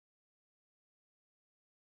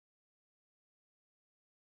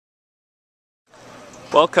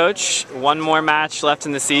Well, Coach, one more match left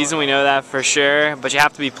in the season, we know that for sure, but you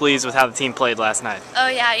have to be pleased with how the team played last night. Oh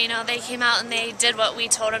yeah, they came out and they did what we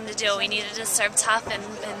told them to do. We needed to serve tough and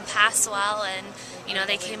pass well, and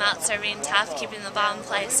they came out serving tough, keeping the ball in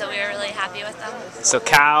play, so we were really happy with them. So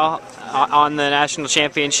Cal, on the national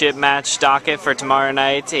championship match docket for tomorrow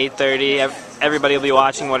night, 8:30, everybody will be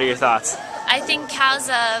watching. What are your thoughts? I think Cal's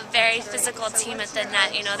a very physical team at the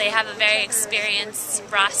net. They have a very experienced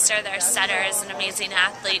roster. Their setter is an amazing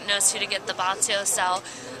athlete, knows who to get the ball to. So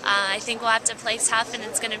I think we'll have to play tough, and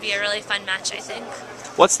it's going to be a really fun match, I think.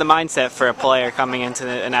 What's the mindset for a player coming into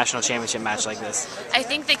a national championship match like this? I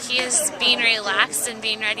think the key is being relaxed and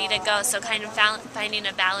being ready to go, so kind of finding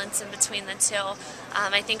a balance in between the two.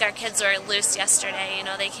 I think our kids were loose yesterday.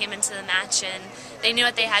 They came into the match and they knew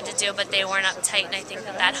what they had to do, but they weren't uptight, and I think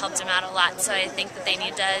that helped them out a lot. So I think that they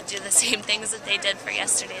need to do the same things that they did for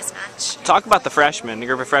yesterday's match. Talk about the freshmen. The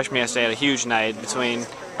group of freshmen yesterday had a huge night between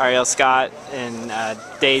Ariel Scott and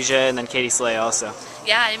Deja, and then Katie Slay also.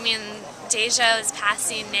 Yeah, Deja was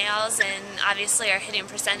passing nails, and obviously our hitting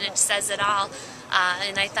percentage says it all.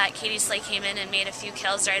 And I thought Katie Slay came in and made a few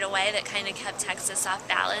kills right away that kind of kept Texas off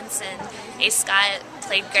balance, and Ace Scott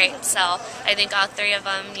played great. So I think all three of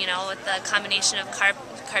them, with the combination of Carp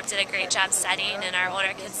did a great job setting, and our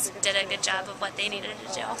older kids did a good job of what they needed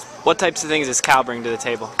to do. What types of things does Cal bring to the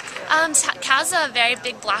table? Cal's a very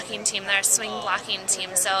big blocking team. They're a swing blocking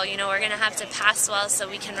team, so we're going to have to pass well so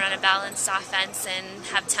we can run a balanced offense and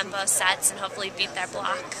have tempo sets and hopefully beat their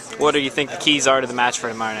block. What do you think the keys are to the match for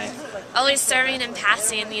tomorrow night? Always serving and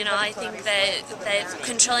passing. I think that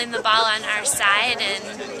controlling the ball on our side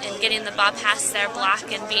and getting the ball past their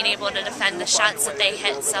block and being able to defend the shots that they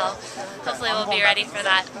hit. So hopefully we'll be ready for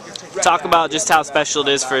that. Talk about just how special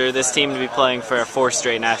it is for this team to be playing for a fourth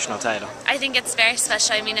straight national title. I think it's very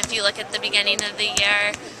special. If you look at the beginning of the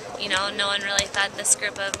year, no one really thought this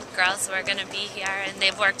group of girls were going to be here, and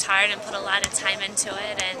they've worked hard and put a lot of time into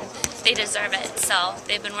it, and they deserve it. So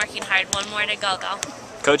they've been working hard. One more to go, though.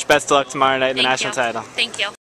 Coach, best of luck tomorrow night in the national title. Thank you.